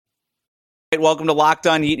Welcome to Locked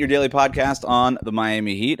On Heat, your daily podcast on the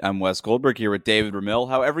Miami Heat. I'm Wes Goldberg here with David Ramil.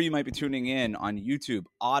 However you might be tuning in on YouTube,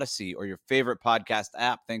 Odyssey, or your favorite podcast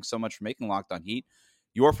app, thanks so much for making Locked On Heat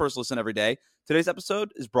your first listen every day. Today's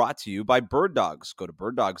episode is brought to you by Bird Dogs. Go to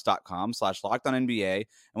birddogs.com/LockedOnNBA, and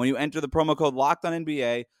when you enter the promo code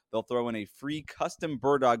LockedOnNBA, they'll throw in a free custom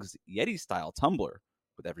Bird Dogs Yeti-style tumbler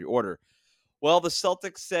with every order. Well, the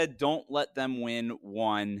Celtics said don't let them win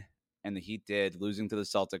one. And the Heat did, losing to the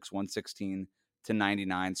Celtics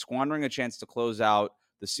 116-99, squandering a chance to close out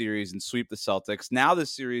the series and sweep the Celtics. Now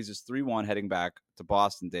this series is 3-1 heading back to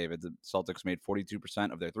Boston, David. The Celtics made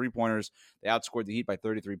 42% of their three-pointers. They outscored the Heat by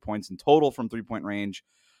 33 points in total from three-point range.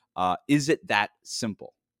 Is it that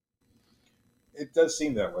simple? It does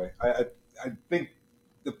seem that way. I think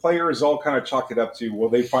the players all kind of chalked it up to, well,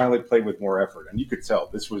 they finally played with more effort. And you could tell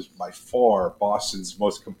this was by far Boston's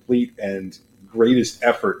most complete and greatest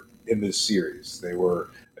effort in this series. They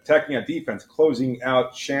were attacking on defense, closing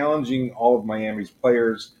out, challenging all of Miami's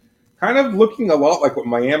players, kind of looking a lot like what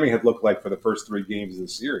Miami had looked like for the first three games of the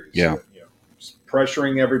series. Yeah. Just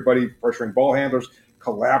pressuring everybody, pressuring ball handlers,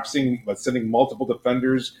 collapsing, but sending multiple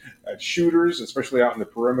defenders at shooters, especially out in the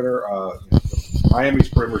perimeter. Miami's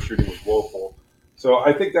perimeter shooting was woeful. So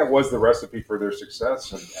I think that was the recipe for their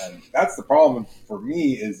success. And that's the problem for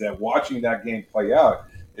me, is that watching that game play out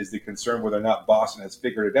is the concern whether or not Boston has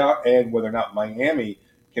figured it out and whether or not Miami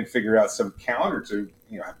can figure out some counter to,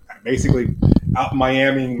 basically out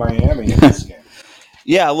Miami in this game.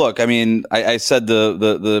 Yeah, look, I mean, I said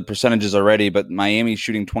the percentages already, but Miami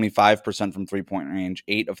shooting 25% from three-point range,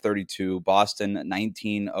 8 of 32, Boston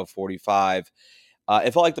 19 of 45.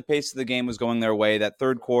 It felt like the pace of the game was going their way. That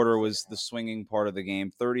third quarter was the swinging part of the game.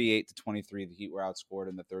 38-23, the Heat were outscored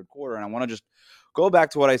in the third quarter. And I want to just go back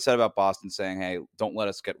to what I said about Boston saying, hey, don't let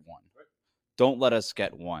us get one. Don't let us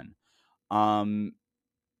get one. And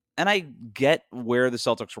I get where the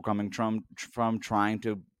Celtics were coming from trying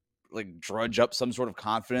to drudge up some sort of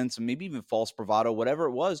confidence and maybe even false bravado, whatever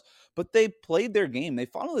it was. But they played their game. They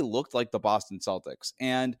finally looked like the Boston Celtics.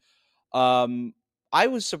 And I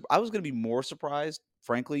was going to be more surprised,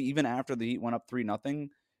 frankly, even after the Heat went up 3-0,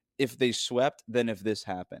 if they swept than if this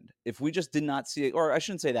happened. If we just did not see it, or I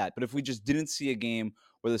shouldn't say that, but if we just didn't see a game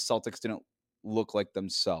where the Celtics didn't look like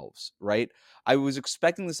themselves, right? I was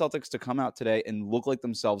expecting the Celtics to come out today and look like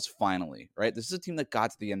themselves finally, right? This is a team that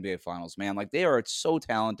got to the NBA Finals, man. They are so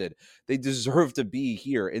talented. They deserve to be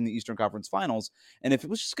here in the Eastern Conference Finals. And if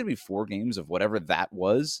it was just going to be 4 games of whatever that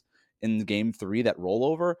was in Game 3, that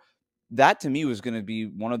rollover, that to me was going to be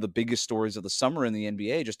one of the biggest stories of the summer in the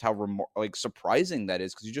NBA, just how surprising that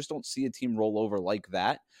is, because you just don't see a team roll over like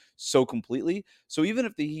that so completely. So even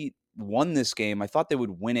if the Heat won this game, I thought they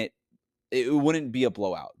would win it. It wouldn't be a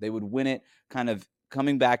blowout. They would win it kind of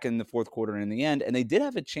coming back in the fourth quarter and in the end. And they did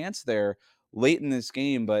have a chance there late in this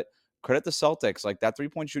game, but credit the Celtics. That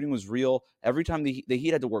three-point shooting was real. Every time the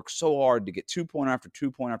Heat had to work so hard to get two-pointer after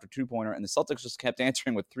two-pointer after two-pointer, and the Celtics just kept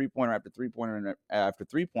answering with three-pointer after three-pointer after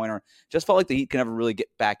three-pointer. Just felt like the Heat could never really get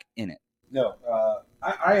back in it. No,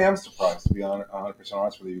 I am surprised, to be 100%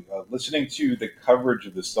 honest with you. Listening to the coverage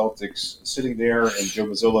of the Celtics, sitting there in Joe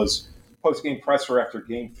Mazzulla's post-game presser after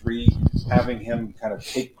Game 3, having him kind of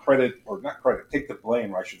take take the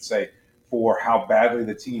blame, I should say, for how badly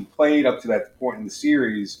the team played up to that point in the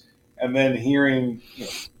series. And then hearing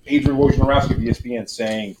Adrian Wojnarowski of ESPN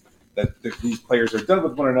saying that these players are done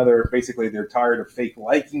with one another. Basically, they're tired of fake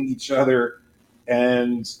liking each other.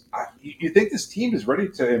 And you think this team is ready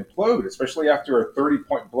to implode, especially after a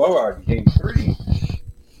 30-point blowout in Game 3.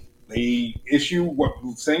 They issue what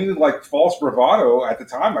seemed like false bravado at the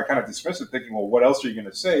time. I kind of dismissed it, thinking, well, what else are you going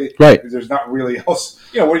to say? Right. Because there's not really else.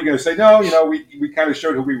 What are you going to say? No, we kind of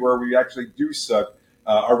showed who we were. We actually do suck.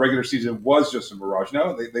 Our regular season was just a mirage.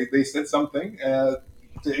 No, they said something to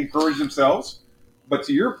encourage themselves. But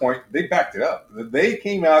to your point, they backed it up. They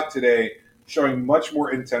came out today showing much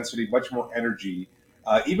more intensity, much more energy.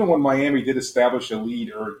 Even when Miami did establish a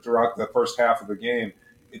lead or throughout the first half of the game,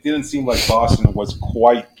 it didn't seem like Boston was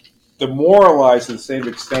quite demoralized to the same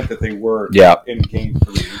extent that they were in Game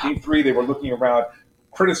 3. In Game 3, they were looking around,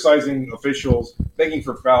 criticizing officials, begging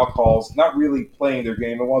for foul calls, not really playing their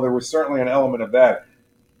game. And while there was certainly an element of that,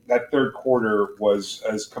 that third quarter was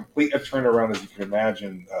as complete a turnaround as you can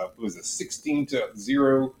imagine. It was a 16-0.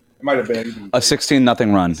 It might have been even a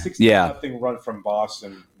 16-0 run. 16-0 run from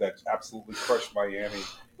Boston that absolutely crushed Miami.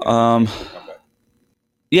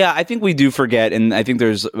 Yeah, I think we do forget, and I think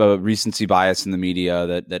there's a recency bias in the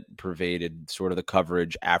media that pervaded sort of the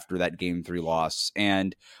coverage after that Game 3 loss.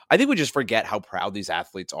 And I think we just forget how proud these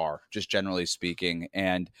athletes are, just generally speaking,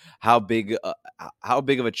 and how big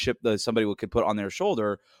of a chip that somebody could put on their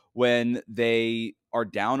shoulder when they are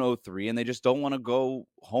down 0-3 and they just don't want to go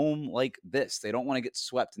home like this. They don't want to get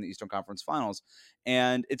swept in the Eastern Conference Finals.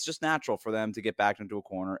 And it's just natural for them to get backed into a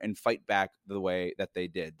corner and fight back the way that they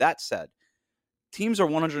did. That said, teams are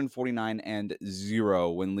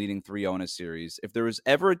 149-0 when leading 3-0 in a series. If there was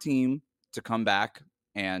ever a team to come back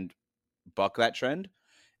and buck that trend,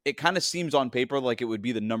 it kind of seems on paper like it would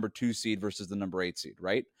be the number 2 seed versus the number 8 seed,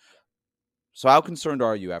 right? So how concerned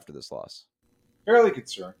are you after this loss? Fairly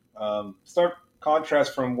concerned. Start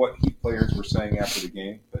contrast from what Heat players were saying after the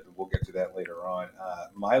game, but we'll get to that later on.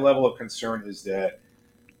 My level of concern is that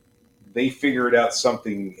they figured out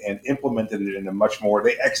something and implemented it in a much more.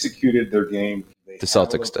 They executed their game. The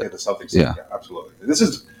Celtics did. The Celtics did. Yeah, absolutely. This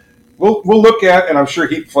is. We'll look at, and I'm sure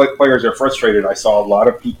Heat players are frustrated. I saw a lot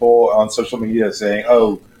of people on social media saying,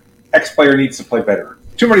 "Oh, X player needs to play better.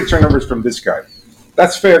 Too many turnovers from this guy."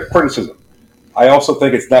 That's fair criticism. I also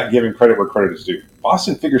think it's not giving credit where credit is due.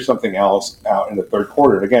 Boston figured something else out in the third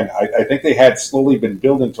quarter. And again, I think they had slowly been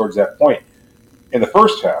building towards that point. In the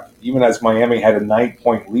first half, even as Miami had a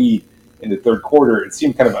 9-point lead in the third quarter, it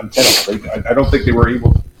seemed kind of untenable. I don't think they were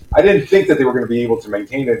able. I didn't think that they were going to be able to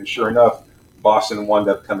maintain it. And sure enough, Boston wound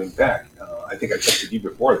up coming back. I think I texted you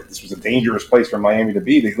before that this was a dangerous place for Miami to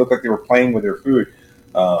be. They looked like they were playing with their food.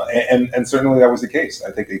 And certainly that was the case.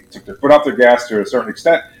 I think they took their foot off their gas to a certain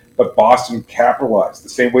extent. But Boston capitalized the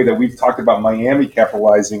same way that we've talked about Miami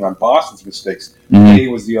capitalizing on Boston's mistakes.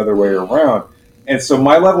 It was the other way around. And so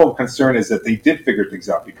my level of concern is that they did figure things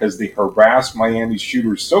out because they harassed Miami's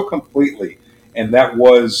shooters so completely. And that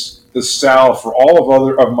was the salve for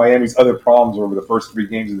all of Miami's other problems over the first 3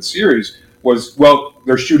 games of the series was, well,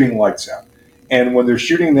 they're shooting lights out. And when they're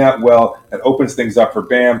shooting that well, that opens things up for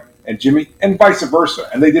Bam and Jimmy and vice versa.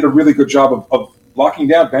 And they did a really good job of locking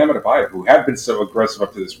down Bam Adebayo, who had been so aggressive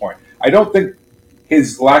up to this point. I don't think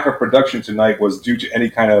his lack of production tonight was due to any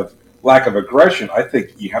kind of lack of aggression. I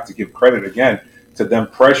think you have to give credit again to them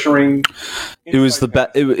pressuring. It was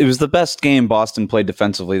the best game Boston played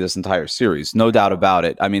defensively this entire series, no doubt about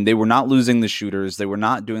it. I mean, they were not losing the shooters. They were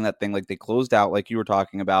not doing that thing like they closed out, like you were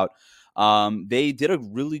talking about. They did a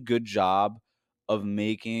really good job of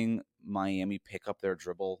making Miami pick up their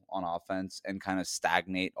dribble on offense and kind of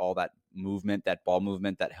stagnate all that movement, that ball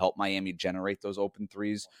movement that helped Miami generate those open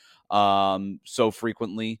threes so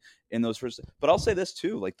frequently in those first. But I'll say this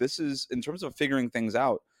too, like this is in terms of figuring things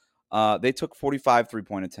out. They took 45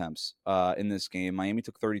 3-point attempts in this game. Miami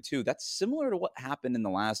took 32. That's similar to what happened in the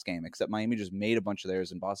last game, except Miami just made a bunch of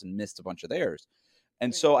theirs and Boston missed a bunch of theirs.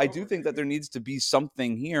 And so I do think that there needs to be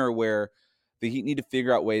something here where the Heat need to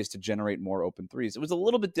figure out ways to generate more open threes. It was a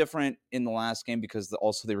little bit different in the last game because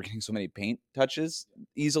also they were getting so many paint touches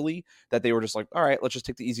easily that they were just like, all right, let's just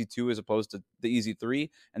take the easy 2 as opposed to the easy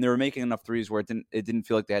 3. And they were making enough threes where it didn't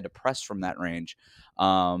feel like they had to press from that range.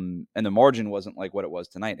 And the margin wasn't like what it was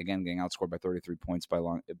tonight. Again, getting outscored by 33 points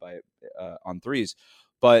on threes.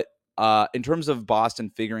 But in terms of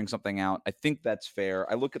Boston figuring something out, I think that's fair.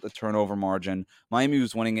 I look at the turnover margin. Miami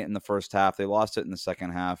was winning it in the first half. They lost it in the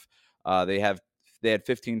second half. They had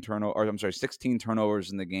 16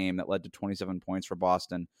 turnovers in the game that led to 27 points for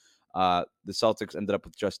Boston. The Celtics ended up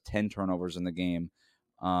with just 10 turnovers in the game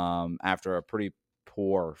after a pretty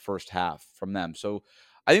poor first half from them. So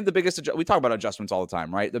I think the biggest we talk about adjustments all the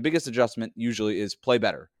time, right? The biggest adjustment usually is play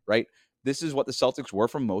better, right? This is what the Celtics were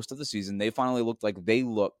for most of the season. They finally looked like they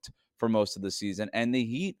looked for most of the season, and the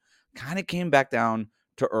Heat kind of came back down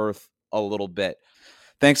to earth a little bit.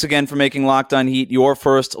 Thanks again for making Locked On Heat your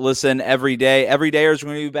first listen every day. Every dayers,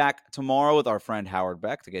 we're going to be back tomorrow with our friend Howard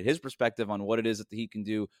Beck to get his perspective on what it is that the Heat can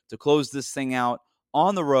do to close this thing out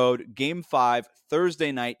on the road. Game 5,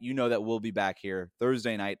 Thursday night. You know that we'll be back here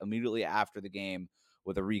Thursday night immediately after the game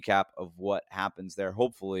with a recap of what happens there.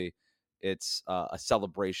 Hopefully, it's a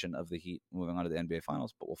celebration of the Heat moving on to the NBA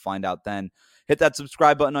Finals, but we'll find out then. Hit that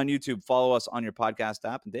subscribe button on YouTube. Follow us on your podcast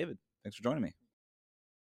app. And David, thanks for joining me.